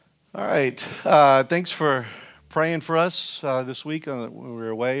All right. Thanks for praying for us this week when we were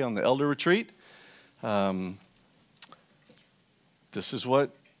away on the elder retreat. Um, this is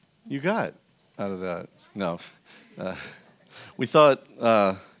what you got out of that. No. Uh, we thought,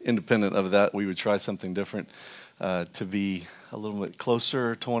 independent of that, we would try something different to be a little bit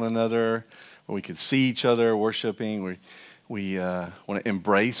closer to one another, where we could see each other worshiping. We want to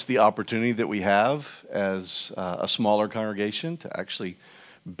embrace the opportunity that we have as a smaller congregation to actually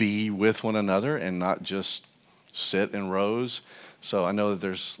be with one another and not just sit in rows. So I know that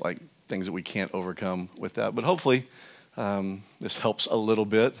there's like things that we can't overcome with that, but hopefully this helps a little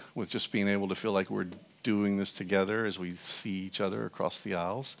bit with just being able to feel like we're doing this together as we see each other across the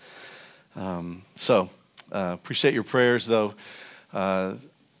aisles. Appreciate your prayers, though.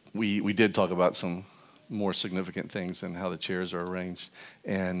 We did talk about some more significant things and how the chairs are arranged,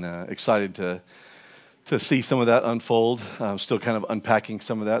 and excited to see some of that unfold. I'm still kind of unpacking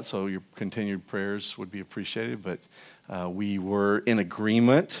some of that, so your continued prayers would be appreciated. But we were in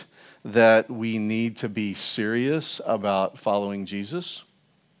agreement that we need to be serious about following Jesus.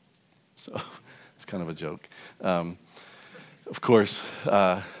 So it's kind of a joke, of course.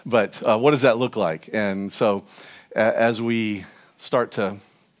 But what does that look like? And so as we start to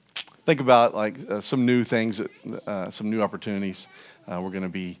think about some new things, some new opportunities, we're going to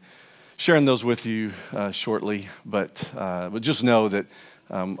be sharing those with you shortly, but just know that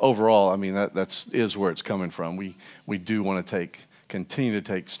overall, I mean, that is where it's coming from. We do want to continue to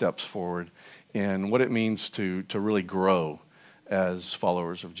take steps forward in what it means to really grow as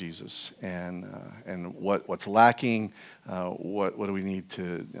followers of Jesus, and what's lacking, what do we need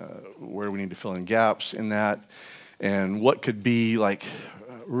to, where do we need to fill in gaps in that, and what could be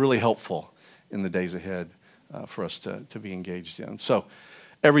really helpful in the days ahead for us to be engaged in. So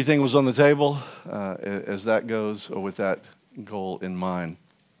everything was on the table as that goes, or with that goal in mind.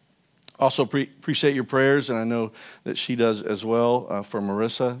 Also appreciate your prayers, and I know that she does as well, for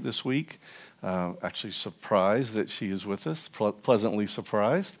Marissa this week. Actually surprised that she is with us, pleasantly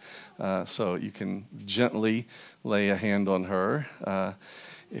surprised. So you can gently lay a hand on her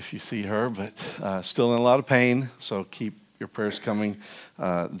if you see her, but still in a lot of pain, so keep your prayers coming,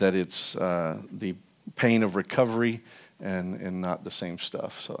 that it's the pain of recovery and not the same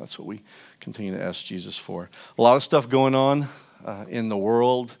stuff. So that's what we continue to ask Jesus for. A lot of stuff going on in the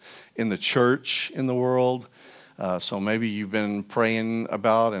world, in the church, in the world. So maybe you've been praying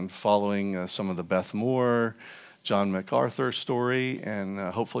about and following some of the Beth Moore, John MacArthur story, and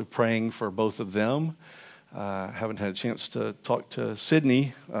hopefully praying for both of them. Haven't had a chance to talk to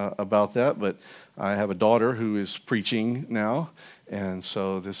Sydney about that, but I have a daughter who is preaching now, and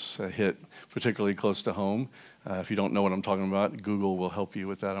so this hit particularly close to home. If you don't know what I'm talking about, Google will help you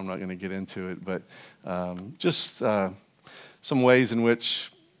with that. I'm not going to get into it, but just some ways in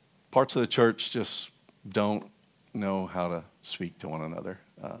which parts of the church just don't know how to speak to one another,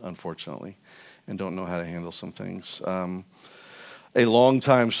 unfortunately, and don't know how to handle some things. A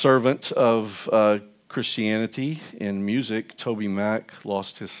longtime servant of Christianity in music, Toby Mac,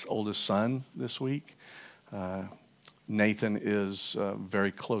 lost his oldest son this week. Nathan is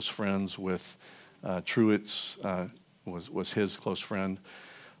very close friends with Truett's, was his close friend,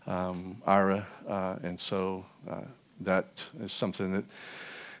 Ira, and so that is something that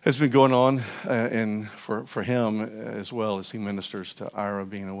has been going on for him as well as he ministers to Ira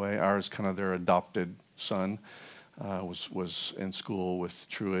being away. Ira's kind of their adopted son, was in school with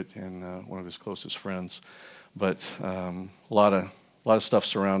Truett and one of his closest friends, but a lot of stuff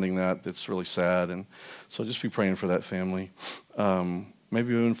surrounding that's really sad, and so just be praying for that family.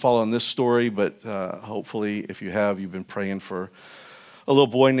 Maybe you've been following this story, but hopefully if you have, you've been praying for a little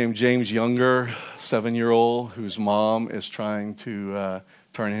boy named James Younger, 7-year-old, whose mom is trying to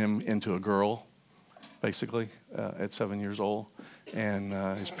turn him into a girl, basically, at 7 years old. And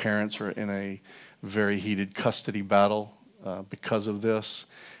his parents are in a very heated custody battle because of this.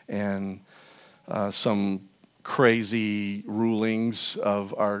 And some crazy rulings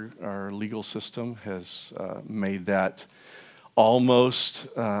of our legal system has made that almost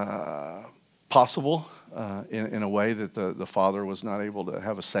possible in a way that the father was not able to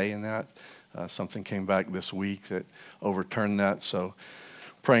have a say in that. Something came back this week that overturned that. So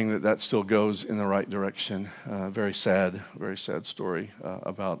praying that still goes in the right direction. Very sad story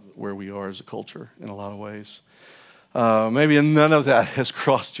about where we are as a culture in a lot of ways. Maybe none of that has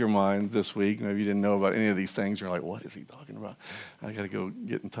crossed your mind this week. Maybe you didn't know about any of these things. You're like, what is he talking about? I got to go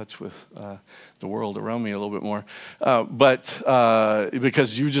get in touch with the world around me a little bit more. But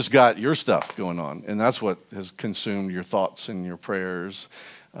because you just got your stuff going on, and that's what has consumed your thoughts and your prayers.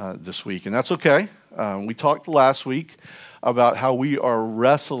 this week, and that's okay. We talked last week about how we are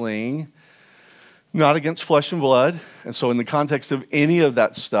wrestling not against flesh and blood, and so in the context of any of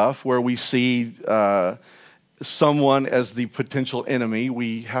that stuff where we see someone as the potential enemy,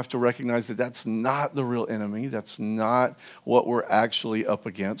 we have to recognize that that's not the real enemy. That's not what we're actually up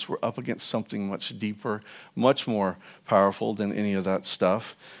against. We're up against something much deeper, much more powerful than any of that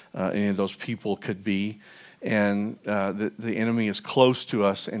stuff, any of those people could be. And the enemy is close to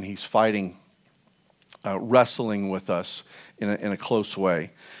us, and he's fighting, wrestling with us in a close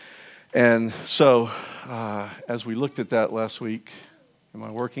way. And so, as we looked at that last week, am I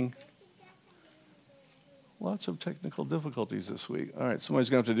working? Lots of technical difficulties this week. All right, somebody's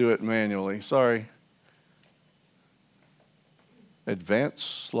going to have to do it manually. Sorry. Advance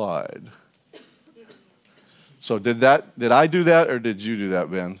slide. So did I do that, or did you do that,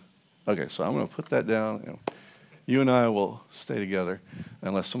 Ben? Okay, so I'm going to put that down. You and I will stay together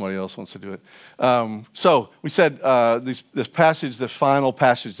unless somebody else wants to do it. So we said this passage, this final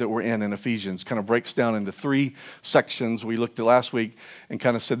passage that we're in Ephesians, kind of breaks down into 3 sections. We looked at last week and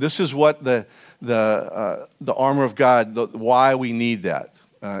kind of said this is what the armor of God, why we need that.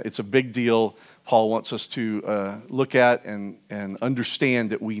 It's a big deal. Paul wants us to look at and understand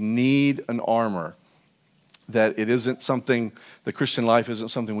that we need an armor. That it isn't something, the Christian life isn't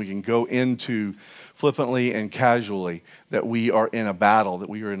something we can go into flippantly and casually, that we are in a battle, that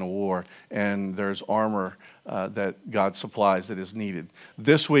we are in a war, and there's armor that God supplies that is needed.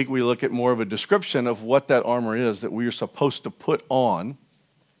 This week we look at more of a description of what that armor is that we are supposed to put on,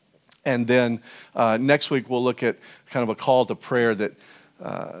 and then next week we'll look at kind of a call to prayer that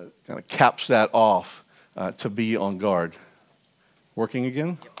kind of caps that off to be on guard. Working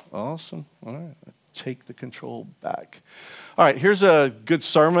again? Awesome. All right. Take the control back. All right, here's a good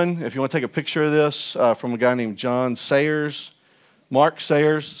sermon. If you want to take a picture of this from a guy named Mark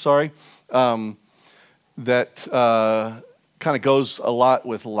Sayers, that kind of goes a lot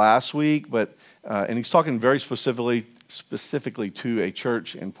with last week, but and he's talking very specifically to a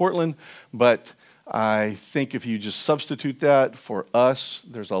church in Portland, but I think if you just substitute that for us,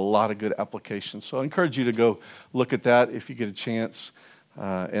 there's a lot of good applications. So I encourage you to go look at that if you get a chance,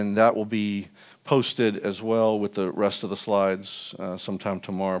 and that will be posted as well with the rest of the slides sometime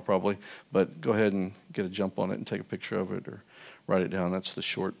tomorrow probably. But go ahead and get a jump on it and take a picture of it or write it down. That's the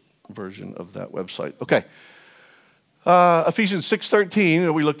short version of that website. Okay. Ephesians 6:13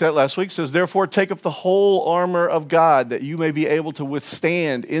 that we looked at last week says, "Therefore take up the whole armor of God that you may be able to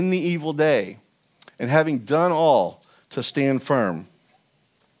withstand in the evil day, and having done all, to stand firm."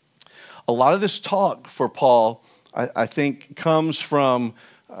 A lot of this talk for Paul, I think, comes from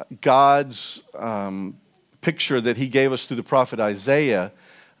God's picture that he gave us through the prophet Isaiah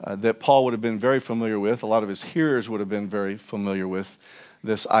that Paul would have been very familiar with. A lot of his hearers would have been very familiar with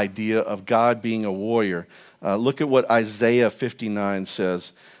this idea of God being a warrior. Look at what Isaiah 59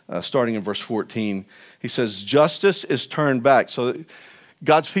 says, starting in verse 14. He says, "Justice is turned back." So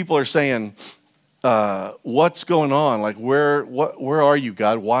God's people are saying, what's going on? Like, where are you,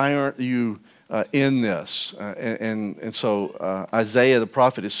 God? Why aren't you in this? And so Isaiah the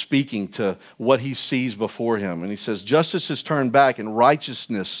prophet is speaking to what he sees before him. And he says, "Justice is turned back and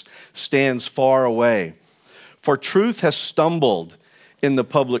righteousness stands far away. For truth has stumbled in the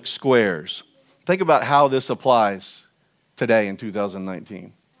public squares." Think about how this applies today in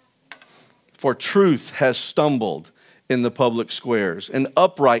 2019. For truth has stumbled in the public squares, and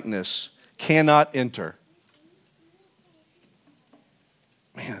uprightness cannot enter.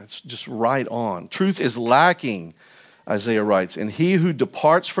 Man, it's just right on. Truth is lacking, Isaiah writes, and he who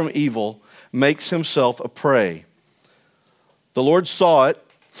departs from evil makes himself a prey. The Lord saw it,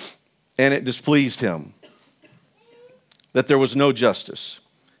 and it displeased him that there was no justice.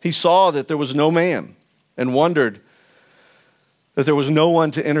 He saw that there was no man, and wondered that there was no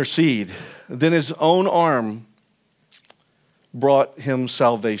one to intercede. Then his own arm brought him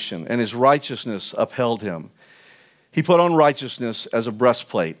salvation, and his righteousness upheld him. He put on righteousness as a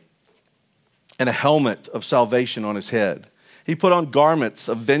breastplate and a helmet of salvation on his head. He put on garments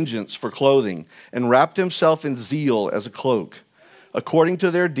of vengeance for clothing and wrapped himself in zeal as a cloak. According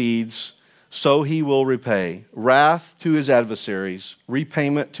to their deeds, so he will repay wrath to his adversaries,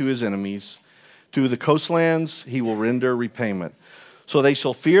 repayment to his enemies. To the coastlands he will render repayment. So they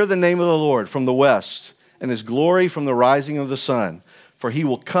shall fear the name of the Lord from the west, and his glory from the rising of the sun. For he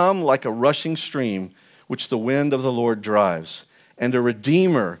will come like a rushing stream, which the wind of the Lord drives. And a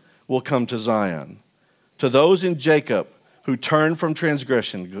Redeemer will come to Zion. To those in Jacob who turn from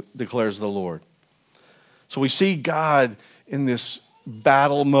transgression, declares the Lord. So we see God in this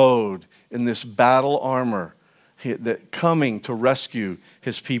battle mode, in this battle armor, that coming to rescue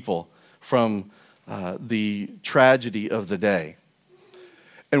his people from the tragedy of the day.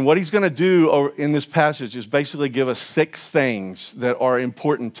 And what he's going to do in this passage is basically give us 6 things that are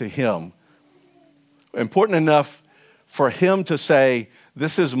important to him. Important enough for him to say,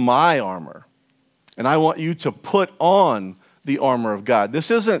 this is my armor, and I want you to put on the armor of God.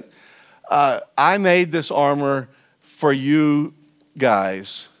 This isn't, I made this armor for you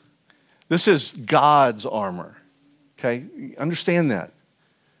guys. This is God's armor, okay? Understand that.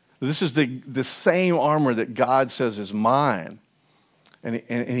 This is the same armor that God says is mine. And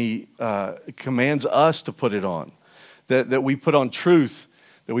he commands us to put it on. That we put on truth,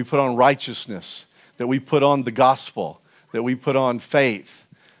 that we put on righteousness, that we put on the gospel, that we put on faith,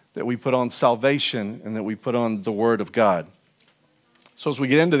 that we put on salvation, and that we put on the word of God. So as we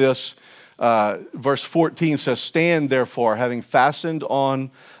get into this, verse 14 says, "Stand therefore, having fastened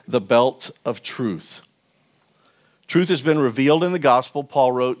on the belt of truth." Truth has been revealed in the gospel,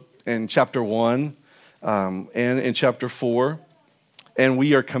 Paul wrote in chapter 1 and in chapter 4. And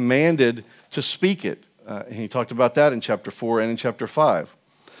we are commanded to speak it. He talked about that in chapter 4 and in chapter 5.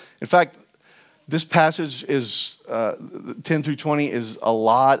 In fact, this passage is 10 through 20 is a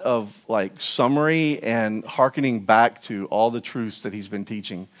lot of like summary and hearkening back to all the truths that he's been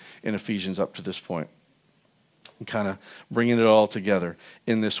teaching in Ephesians up to this point. And kind of bringing it all together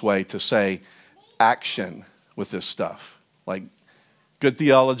in this way to say action with this stuff. Like good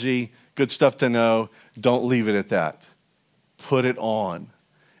theology, good stuff to know. Don't leave it at that. Put it on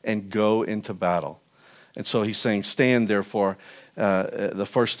and go into battle. And so he's saying, stand therefore. The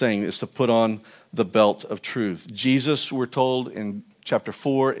first thing is to put on the belt of truth. Jesus, we're told in chapter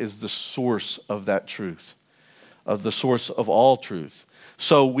 4, is the source of that truth, of the source of all truth.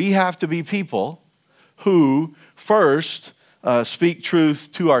 So we have to be people who first speak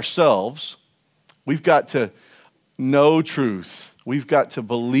truth to ourselves. We've got to know truth. We've got to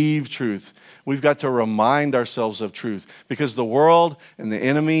believe truth. We've got to remind ourselves of truth, because the world and the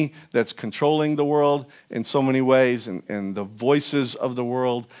enemy that's controlling the world in so many ways, and the voices of the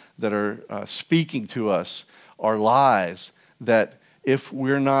world that are speaking to us are lies that if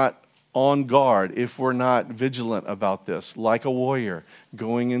we're not on guard, if we're not vigilant about this, like a warrior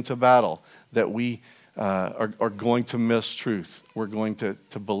going into battle, that we are going to miss truth. We're going to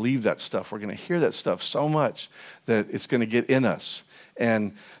believe that stuff. We're going to hear that stuff so much that it's going to get in us.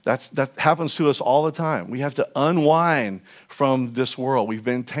 And that happens to us all the time. We have to unwind from this world. We've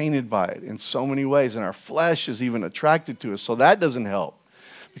been tainted by it in so many ways, and our flesh is even attracted to us. So that doesn't help,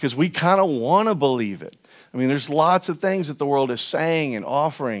 because we kind of want to believe it. I mean, there's lots of things that the world is saying and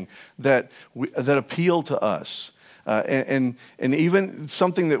offering that appeal to us, and even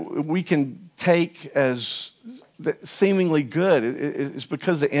something that we can take as seemingly good. It's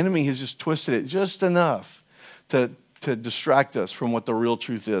because the enemy has just twisted it just enough to distract us from what the real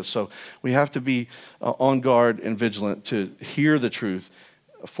truth is. So we have to be on guard and vigilant to hear the truth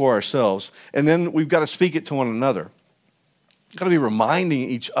for ourselves. And then we've got to speak it to one another. We've got to be reminding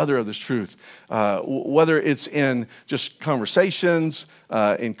each other of this truth, whether it's in just conversations,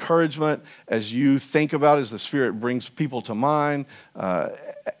 encouragement, as you think about it, as the Spirit brings people to mind,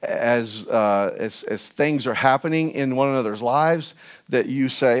 as things are happening in one another's lives, that you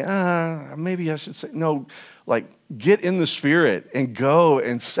say, maybe I should say, no, like get in the Spirit and go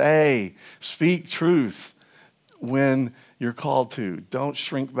and speak truth when you're called to. Don't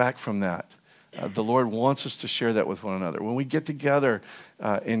shrink back from that. The Lord wants us to share that with one another. When we get together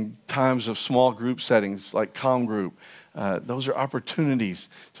in times of small group settings like Calm Group, those are opportunities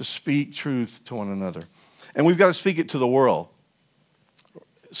to speak truth to one another. And we've got to speak it to the world.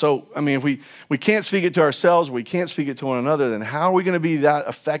 So, I mean, if we can't speak it to ourselves, we can't speak it to one another, then how are we going to be that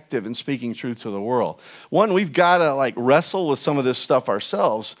effective in speaking truth to the world? One, we've got to wrestle with some of this stuff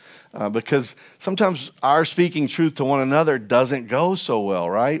ourselves, because sometimes our speaking truth to one another doesn't go so well,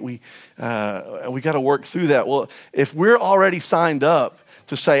 right? We got to work through that. Well, if we're already signed up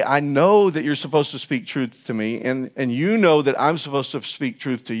to say, I know that you're supposed to speak truth to me, and you know that I'm supposed to speak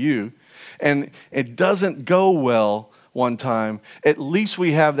truth to you, and it doesn't go well one time, at least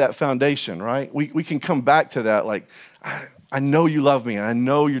we have that foundation, right? We can come back to that like, I know you love me, and I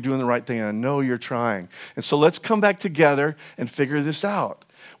know you're doing the right thing, and I know you're trying. And so let's come back together and figure this out.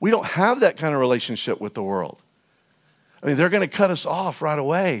 We don't have that kind of relationship with the world. I mean, they're going to cut us off right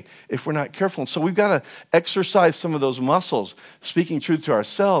away if we're not careful. And so we've got to exercise some of those muscles, speaking truth to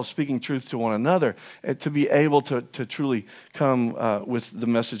ourselves, speaking truth to one another, and to be able to truly come with the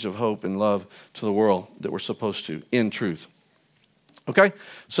message of hope and love to the world that we're supposed to, in truth. Okay?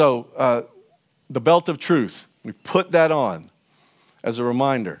 So the belt of truth, we put that on as a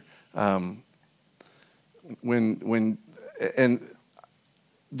reminder. And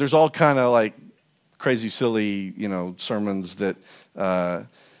there's all kind of like crazy, silly, sermons that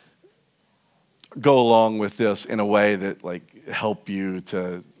go along with this in a way that like help you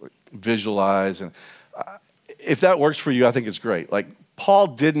to visualize. And if that works for you, I think it's great. Like Paul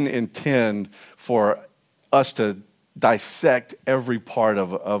didn't intend for us to dissect every part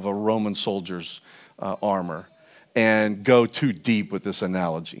of a Roman soldier's armor and go too deep with this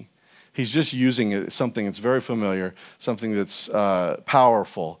analogy. He's just using something that's very familiar, something that's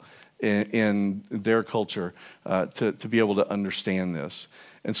powerful in their culture to be able to understand this.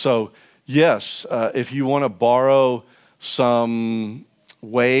 And so, yes, if you want to borrow some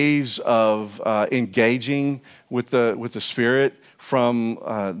ways of engaging with the Spirit from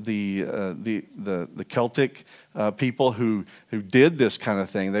the Celtic people who did this kind of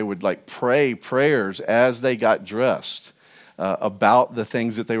thing, they would like pray prayers as they got dressed about the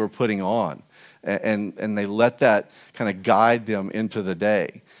things that they were putting on, and they let that kind of guide them into the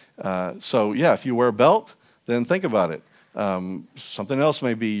day. So yeah, if you wear a belt, then think about it. Something else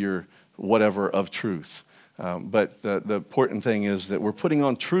may be your whatever of truth. But the important thing is that we're putting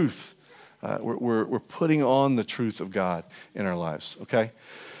on truth. We're putting on the truth of God in our lives, okay?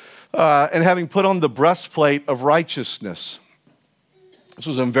 And having put on the breastplate of righteousness. This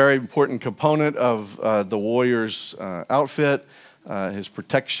was a very important component of the warrior's outfit, his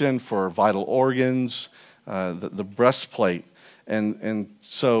protection for vital organs, the breastplate. And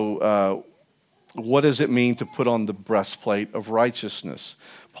so what does it mean to put on the breastplate of righteousness?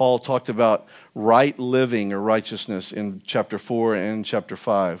 Paul talked about right living or righteousness in chapter 4 and chapter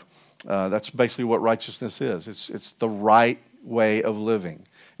 5. That's basically what righteousness is. It's the right way of living.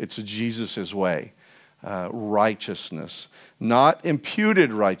 It's Jesus' way. Righteousness. Not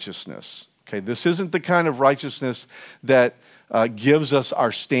imputed righteousness. Okay, this isn't the kind of righteousness that gives us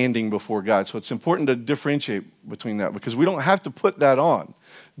our standing before God. So it's important to differentiate between that because we don't have to put that on.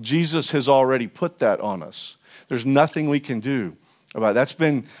 Jesus has already put that on us. There's nothing we can do about it. That's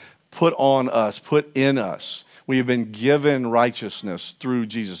been put on us, put in us. We have been given righteousness through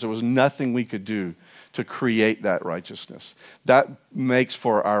Jesus. There was nothing we could do to create that righteousness. That makes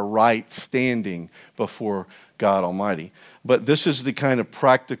for our right standing before God Almighty. But this is the kind of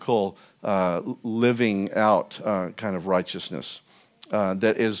practical living out kind of righteousness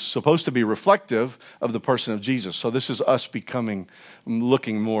that is supposed to be reflective of the person of Jesus. So this is us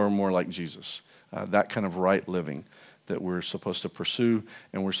looking more and more like Jesus. That kind of right living that we're supposed to pursue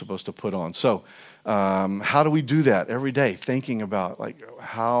and we're supposed to put on. So how do we do that every day? Thinking about like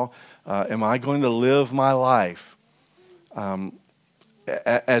how am I going to live my life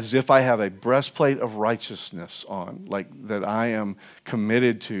as if I have a breastplate of righteousness on, like that I am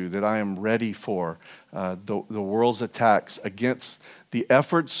committed to, that I am ready for the world's attacks against the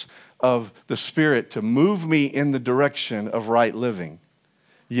efforts of the Spirit to move me in the direction of right living.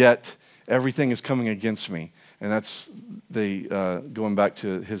 Yet everything is coming against me. And that's going back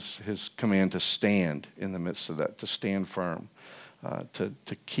to his command to stand in the midst of that, to stand firm,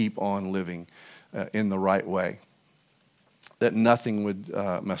 to keep on living in the right way, that nothing would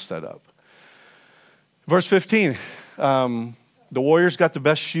mess that up. Verse 15, the Warriors got the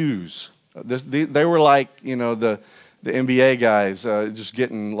best shoes. They were like, the NBA guys just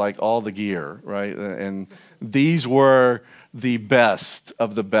getting like all the gear, right? And these were the best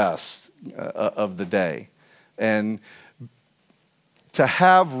of the best of the day. And to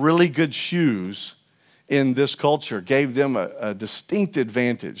have really good shoes in this culture gave them a distinct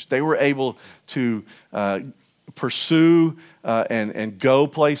advantage. They were able to pursue and go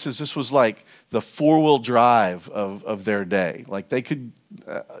places. This was like the four-wheel drive of their day. Like they could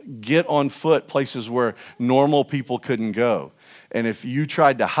get on foot places where normal people couldn't go. And if you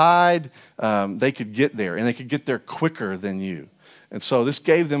tried to hide, they could get there, and they could get there quicker than you. And so this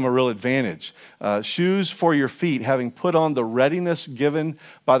gave them a real advantage. Shoes for your feet, having put on the readiness given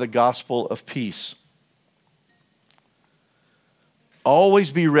by the gospel of peace. Always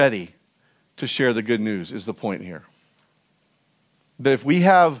be ready to share the good news is the point here. That if we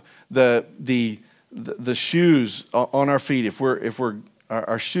have the shoes on our feet, if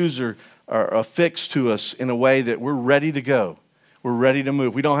our shoes are affixed to us in a way that we're ready to go, we're ready to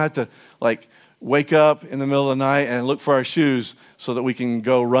move. We don't have to like wake up in the middle of the night and look for our shoes so that we can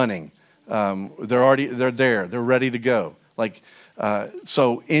go running. They're there. They're ready to go.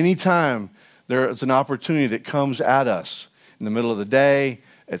 So anytime there's an opportunity that comes at us in the middle of the day,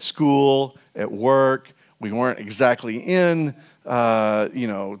 at school, at work, we weren't exactly in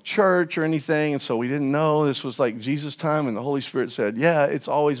church or anything, and so we didn't know this was like Jesus' time, and the Holy Spirit said, yeah, it's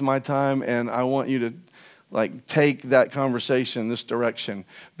always my time, and I want you to Like, take that conversation this direction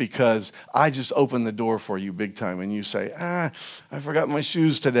because I just opened the door for you big time. And you say, I forgot my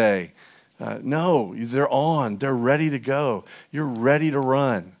shoes today. No, they're on. They're ready to go. You're ready to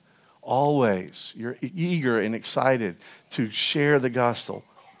run. Always. You're eager and excited to share the gospel,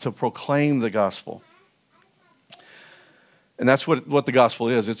 to proclaim the gospel. And that's what the gospel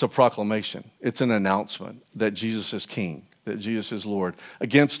is. It's a proclamation. It's an announcement that Jesus is King, that Jesus is Lord,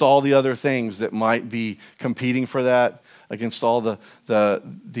 against all the other things that might be competing for that, against all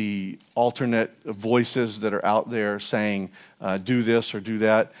the alternate voices that are out there saying, do this or do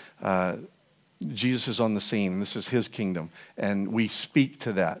that. Jesus is on the scene. This is his kingdom. And we speak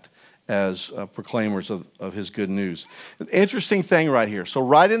to that as proclaimers of his good news. An interesting thing right here. So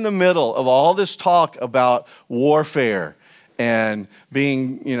right in the middle of all this talk about warfare and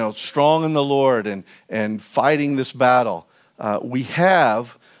being, strong in the Lord and fighting this battle, we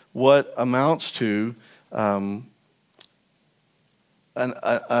have what amounts to a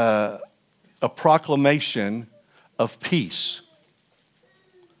proclamation of peace.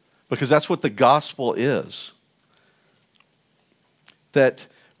 Because that's what the gospel is. That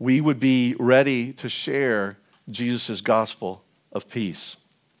we would be ready to share Jesus' gospel of peace.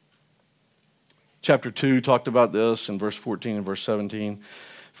 Chapter 2 talked about this in verse 14 and verse 17. If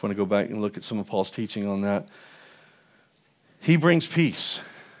you want to go back and look at some of Paul's teaching on that. He brings peace.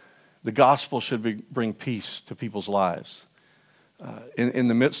 The gospel should bring peace to people's lives. In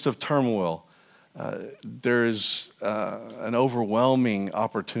the midst of turmoil, there is an overwhelming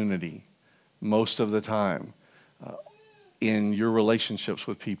opportunity most of the time in your relationships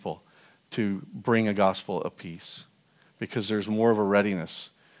with people to bring a gospel of peace because there's more of a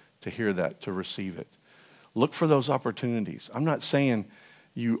readiness to hear that, to receive it. Look for those opportunities. I'm not saying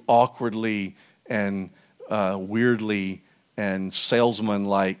you awkwardly and weirdly and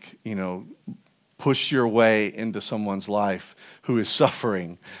salesman-like, push your way into someone's life who is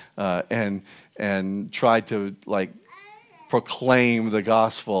suffering and try to proclaim the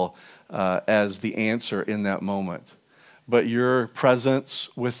gospel as the answer in that moment. But your presence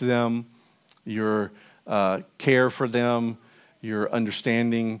with them, your care for them, your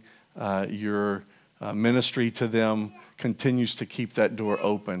understanding, your ministry to them continues to keep that door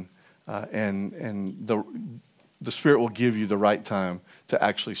open. And the Spirit will give you the right time to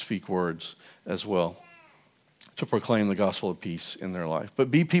actually speak words as well, to proclaim the gospel of peace in their life.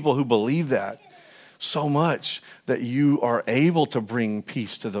 But be people who believe that so much that you are able to bring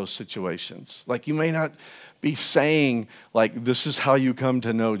peace to those situations. Like, you may not be saying, this is how you come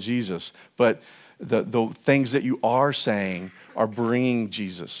to know Jesus, but the things that you are saying are bringing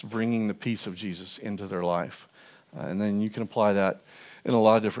Jesus, bringing the peace of Jesus into their life. And then you can apply that in a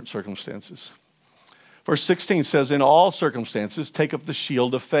lot of different circumstances. Verse 16 says, in all circumstances, take up the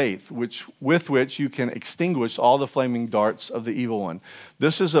shield of faith, with which you can extinguish all the flaming darts of the evil one.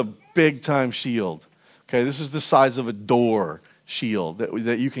 This is a big-time shield. Okay, this is the size of a door shield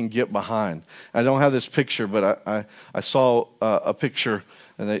that you can get behind. I don't have this picture, but I saw a picture,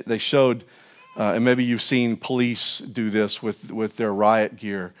 and they showed, and maybe you've seen police do this with their riot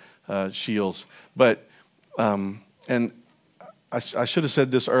gear shields. But, and I should have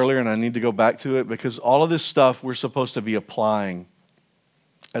said this earlier, and I need to go back to it, because all of this stuff we're supposed to be applying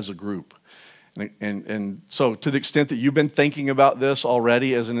as a group. And so to the extent that you've been thinking about this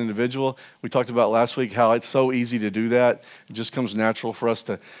already as an individual, we talked about last week how it's so easy to do that. It just comes natural for us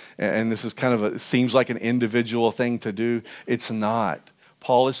to, and this is kind of it seems like an individual thing to do. It's not.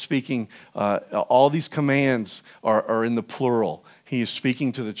 Paul is speaking, all these commands are in the plural. He is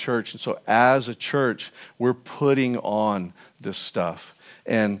speaking to the church. And so as a church, we're putting on this stuff.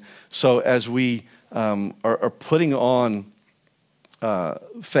 And so as we are putting on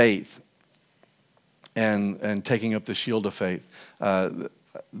faith and taking up the shield of faith,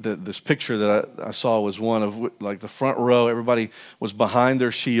 this picture that I saw was one of the front row. Everybody was behind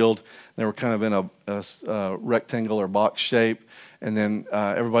their shield. They were kind of in a rectangular box shape. And then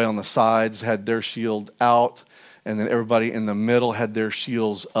everybody on the sides had their shield out. And then everybody in the middle had their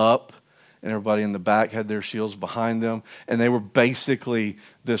shields up. And everybody in the back had their shields behind them. And they were basically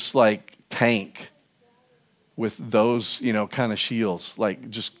this tank with those, kind of shields,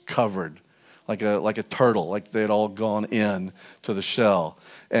 just covered. Like a turtle, like they'd all gone in to the shell.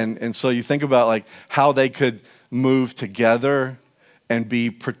 And so you think about how they could move together and be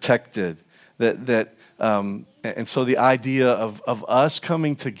protected. And so the idea of us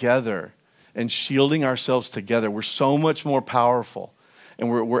coming together and shielding ourselves together, we're so much more powerful. And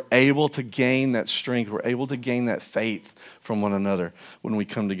we're able to gain that strength. We're able to gain that faith from one another when we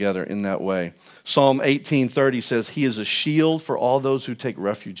come together in that way. Psalm 18:30 says, "He is a shield for all those who take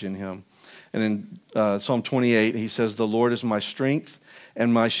refuge in him." And in Psalm 28, he says, "The Lord is my strength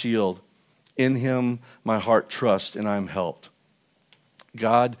and my shield. In him my heart trusts, and I am helped."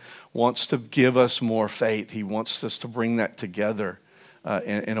 God wants to give us more faith. He wants us to bring that together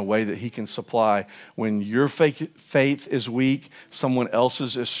in a way that he can supply. When your faith is weak, someone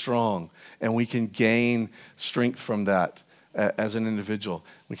else's is strong, and we can gain strength from that as an individual.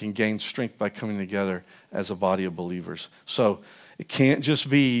 We can gain strength by coming together as a body of believers. So it can't just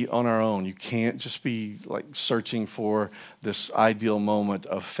be on our own. You can't just be like searching for this ideal moment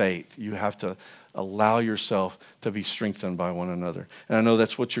of faith. You have to allow yourself to be strengthened by one another. And I know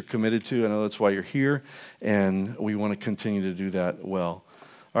that's what you're committed to. I know that's why you're here, and we want to continue to do that well.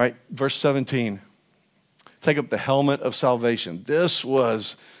 All right, verse 17. Take up the helmet of salvation. This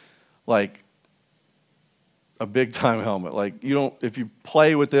was like a big-time helmet. Like, if you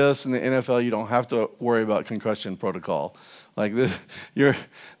play with this in the NFL, you don't have to worry about concussion protocol. Like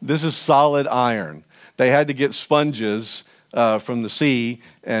this is solid iron. They had to get sponges from the sea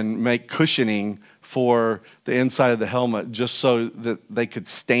and make cushioning for the inside of the helmet just so that they could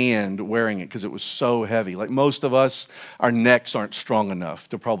stand wearing it because it was so heavy. Like most of us, our necks aren't strong enough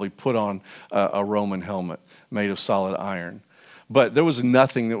to probably put on a Roman helmet made of solid iron. But there was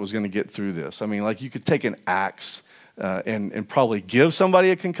nothing that was going to get through this. I mean, like you could take an axe and probably give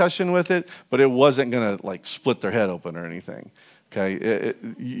somebody a concussion with it, but it wasn't going to like split their head open or anything. Okay,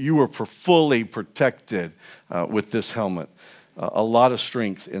 you were fully protected with this helmet. A lot of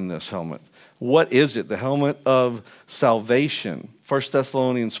strength in this helmet. What is it? The helmet of salvation. 1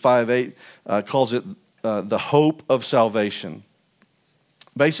 Thessalonians 5:8 calls it the hope of salvation.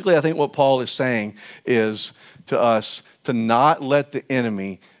 Basically, I think what Paul is saying is to us to not let the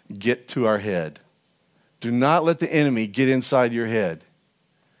enemy get to our head. Do not let the enemy get inside your head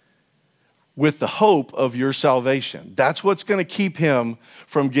with the hope of your salvation. That's what's going to keep him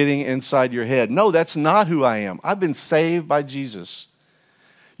from getting inside your head. No, that's not who I am. I've been saved by Jesus.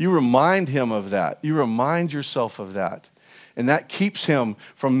 You remind him of that. You remind yourself of that. And that keeps him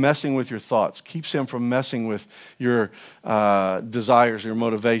from messing with your thoughts, keeps him from messing with your desires, your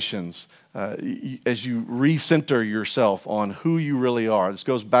motivations, as you recenter yourself on who you really are. This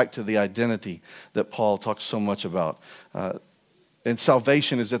goes back to the identity that Paul talks so much about. And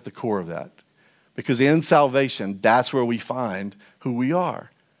salvation is at the core of that. Because in salvation, that's where we find who we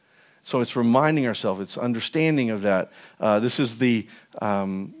are. So it's reminding ourselves, it's understanding of that. This is the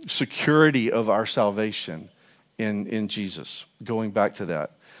security of our salvation in Jesus, going back to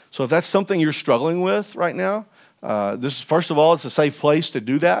that. So if that's something you're struggling with right now, first of all, it's a safe place to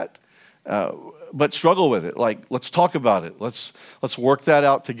do that. But struggle with it. Like, let's talk about it. Let's work that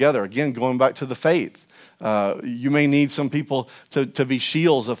out together. Again, going back to the faith. You may need some people to be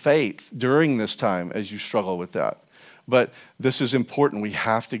shields of faith during this time as you struggle with that. But this is important. We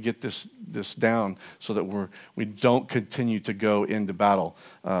have to get this down so that we don't continue to go into battle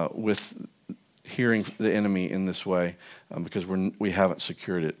with hearing the enemy in this way because we haven't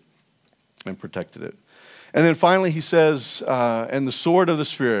secured it and protected it. And then finally he says, and the sword of the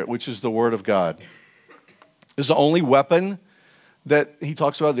Spirit, which is the word of God, is the only weapon that he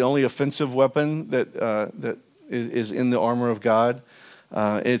talks about, the only offensive weapon that is in the armor of God.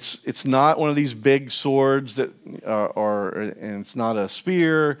 It's not one of these big swords that and it's not a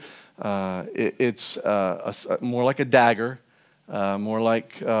spear. It's more like a dagger, more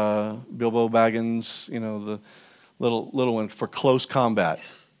like Bilbo Baggins, the little one for close combat.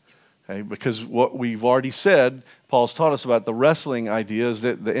 Okay? Because what we've already said, Paul's taught us about the wrestling idea is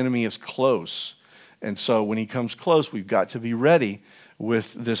that the enemy is close. And so when he comes close, we've got to be ready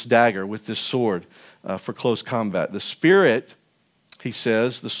with this dagger, with this sword for close combat. The Spirit, he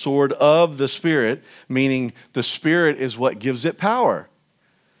says, the sword of the Spirit, meaning the Spirit is what gives it power.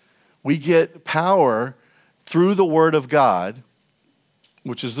 We get power through the Word of God,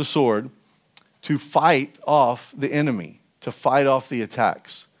 which is the sword, to fight off the enemy, to fight off the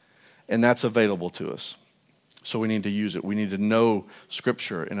attacks. And that's available to us. So we need to use it. We need to know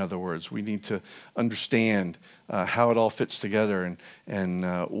Scripture, in other words. We need to understand how it all fits together and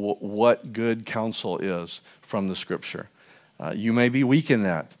what good counsel is from the Scripture. You may be weak in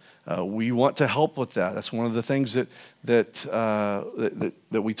that. We want to help with that. That's one of the things that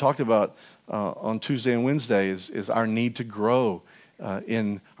we talked about on Tuesday and Wednesday is our need to grow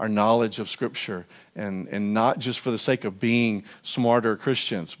in our knowledge of Scripture, and not just for the sake of being smarter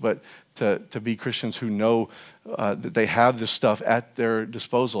Christians, but to be Christians who know that they have this stuff at their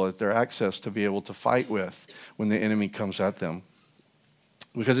disposal, at their access to be able to fight with when the enemy comes at them.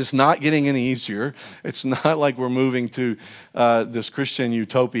 because it's not getting any easier. It's not like we're moving to this Christian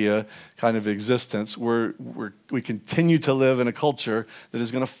utopia kind of existence. We continue to live in a culture that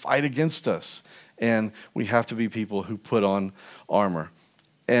is going to fight against us, and we have to be people who put on armor.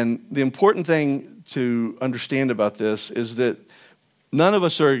 And the important thing to understand about this is that none of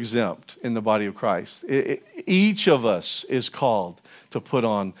us are exempt in the body of Christ. Each of us is called to put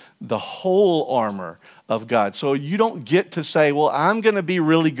on the whole armor of God. So you don't get to say, well, I'm going to be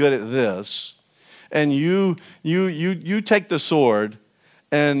really good at this, and you take the sword,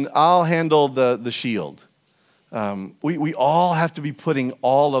 and I'll handle the shield. We all have to be putting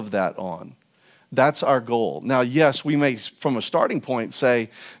all of that on. That's our goal. Now, yes, we may, from a starting point, say,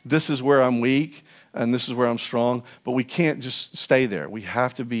 this is where I'm weak, and this is where I'm strong, but we can't just stay there. We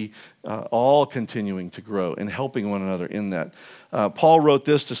have to be all continuing to grow and helping one another in that. Paul wrote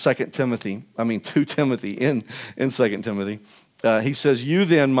this to Timothy in 2 Timothy. He says, "You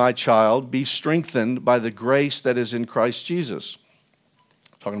then, my child, be strengthened by the grace that is in Christ Jesus."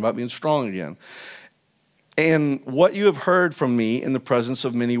 Talking about being strong again. "And what you have heard from me in the presence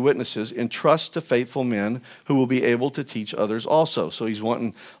of many witnesses, entrust to faithful men who will be able to teach others also." So he's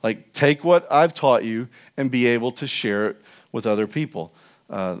wanting, take what I've taught you and be able to share it with other people,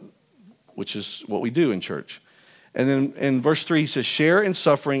 which is what we do in church. And then in verse 3, he says, "Share in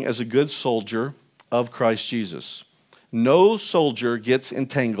suffering as a good soldier of Christ Jesus. No soldier gets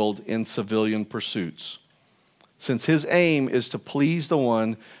entangled in civilian pursuits, since his aim is to please the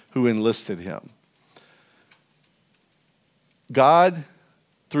one who enlisted him." God,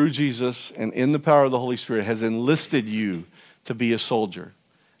 through Jesus and in the power of the Holy Spirit, has enlisted you to be a soldier,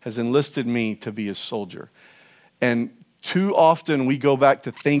 has enlisted me to be a soldier. And too often we go back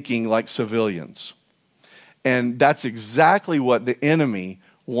to thinking like civilians. And that's exactly what the enemy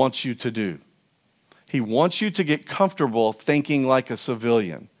wants you to do. He wants you to get comfortable thinking like a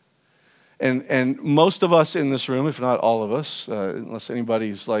civilian. And most of us in this room, if not all of us, unless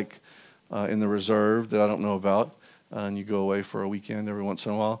anybody's in the reserve that I don't know about, and you go away for a weekend every once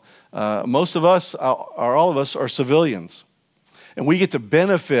in a while, most of us, or all of us, are civilians. And we get to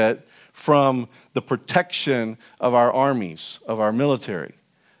benefit from the protection of our armies, of our military,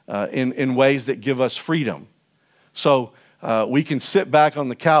 in ways that give us freedom. So we can sit back on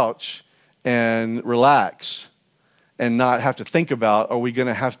the couch and relax and not have to think about, are we going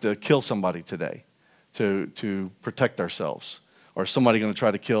to have to kill somebody today to protect ourselves? Or is somebody going to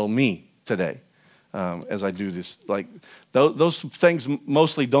try to kill me today as I do this? Those things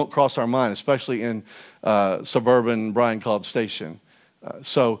mostly don't cross our mind, especially in suburban Bryan-College Station.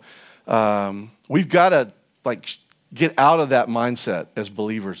 So we've got to get out of that mindset as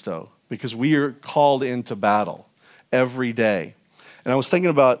believers, though, because we are called into battle every day. And I was thinking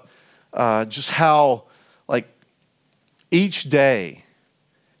about just how, each day,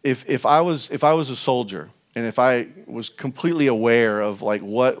 if I was a soldier and if I was completely aware of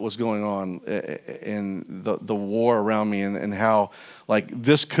what was going on in the war around me and how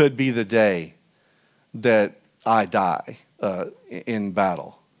this could be the day that I die in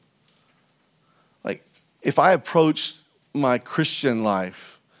battle. If I approach my Christian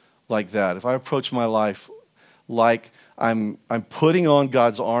life like that, if I approach my life like I'm putting on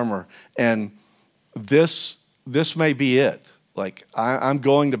God's armor, and this may be it. I'm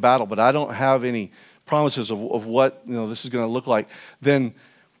going to battle, but I don't have any promises of what this is going to look like. Then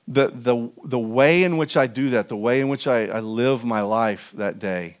the way in which I do that, the way in which I live my life that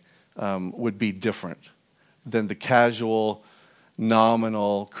day, would be different than the casual,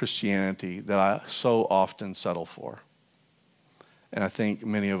 nominal Christianity that I so often settle for. And I think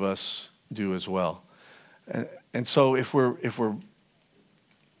many of us do as well. And so if we're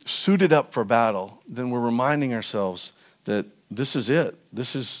suited up for battle, then we're reminding ourselves that this is it.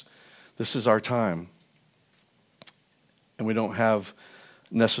 This is our time. And we don't have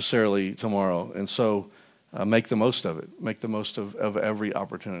necessarily tomorrow. And so make the most of it. Make the most of every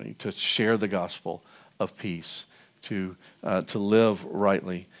opportunity to share the gospel of peace, to live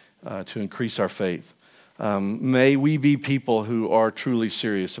rightly, to increase our faith. May we be people who are truly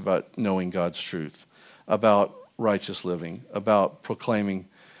serious about knowing God's truth, about righteous living, about proclaiming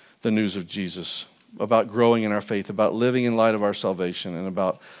the news of Jesus, about growing in our faith, about living in light of our salvation, and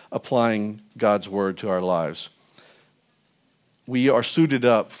about applying God's word to our lives. We are suited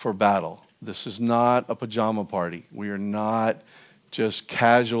up for battle. This is not a pajama party. We are not just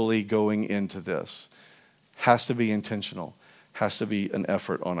casually going into this. Has to be intentional. Has to be an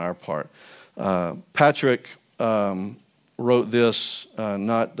effort on our part. Patrick wrote this,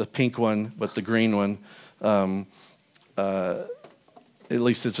 not the pink one, but the green one. At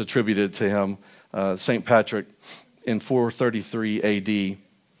least it's attributed to him. St. Patrick in 433 AD.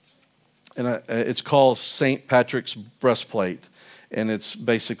 And it's called St. Patrick's Breastplate. And it's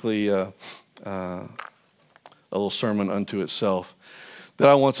basically a little sermon unto itself that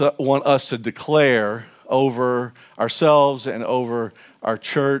I want us to declare over ourselves and over our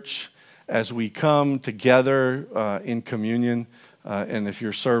church as we come together in communion. And if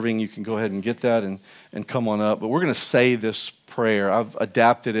you're serving, you can go ahead and get that and come on up. But we're going to say this prayer. I've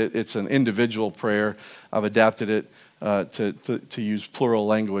adapted it. It's an individual prayer. I've adapted it to use plural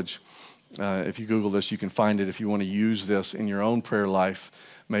language. If you Google this, you can find it if you want to use this in your own prayer life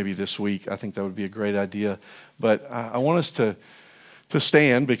maybe this week. I think that would be a great idea. But I want us to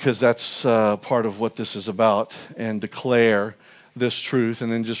stand, because that's part of what this is about, and declare this truth,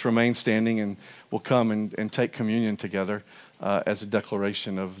 and then just remain standing, and we'll come and take communion together as a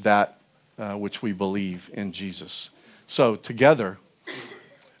declaration of that which we believe in Jesus. So together,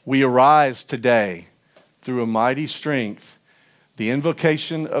 we arise today through a mighty strength, the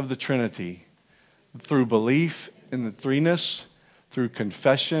invocation of the Trinity, through belief in the threeness, through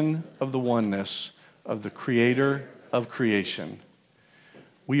confession of the oneness of the Creator of creation.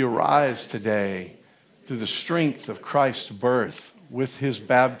 We arise today through the strength of Christ's birth with his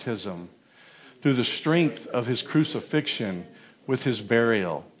baptism, through the strength of his crucifixion with his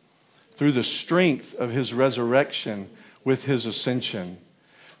burial, through the strength of his resurrection with his ascension,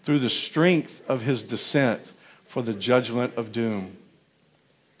 through the strength of his descent for the judgment of doom.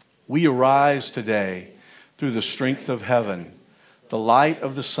 We arise today through the strength of heaven, the light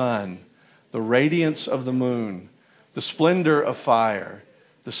of the sun, the radiance of the moon, the splendor of fire,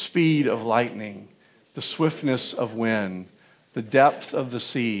 the speed of lightning, the swiftness of wind, the depth of the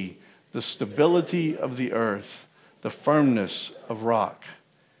sea, the stability of the earth, the firmness of rock.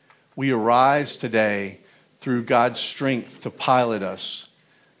 We arise today through God's strength to pilot us,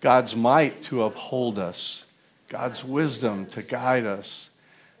 God's might to uphold us, God's wisdom to guide us,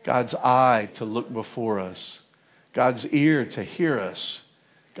 God's eye to look before us, God's ear to hear us,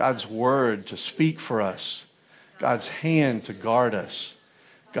 God's word to speak for us, God's hand to guard us,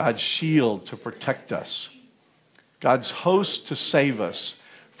 God's shield to protect us, God's host to save us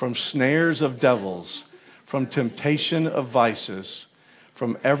from snares of devils, from temptation of vices,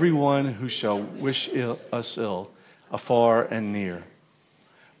 from everyone who shall wish us ill, afar and near.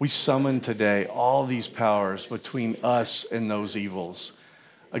 We summon today all these powers between us and those evils,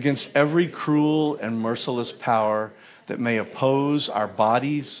 against every cruel and merciless power that may oppose our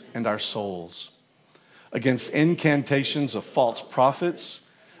bodies and our souls, against incantations of false prophets,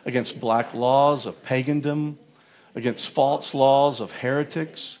 against black laws of pagandom, against false laws of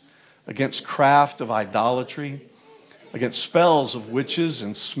heretics, against craft of idolatry, against spells of witches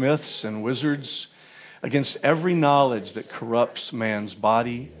and smiths and wizards, against every knowledge that corrupts man's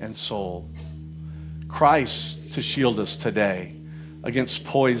body and soul. Christ to shield us today against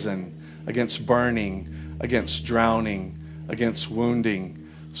poison, against burning, against drowning, against wounding,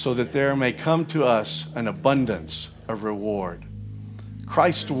 so that there may come to us an abundance of reward.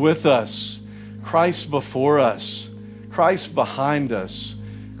 Christ with us, Christ before us, Christ behind us,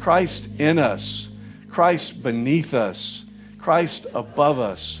 Christ in us, Christ beneath us, Christ above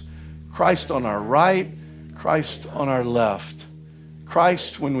us, Christ on our right, Christ on our left,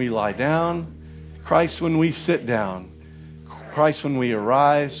 Christ when we lie down, Christ when we sit down, Christ when we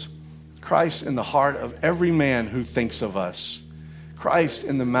arise, Christ in the heart of every man who thinks of us, Christ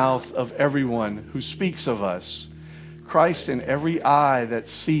in the mouth of everyone who speaks of us, Christ in every eye that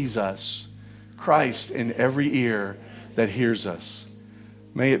sees us, Christ in every ear that hears us.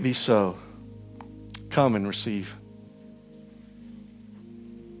 May it be so. Come and receive.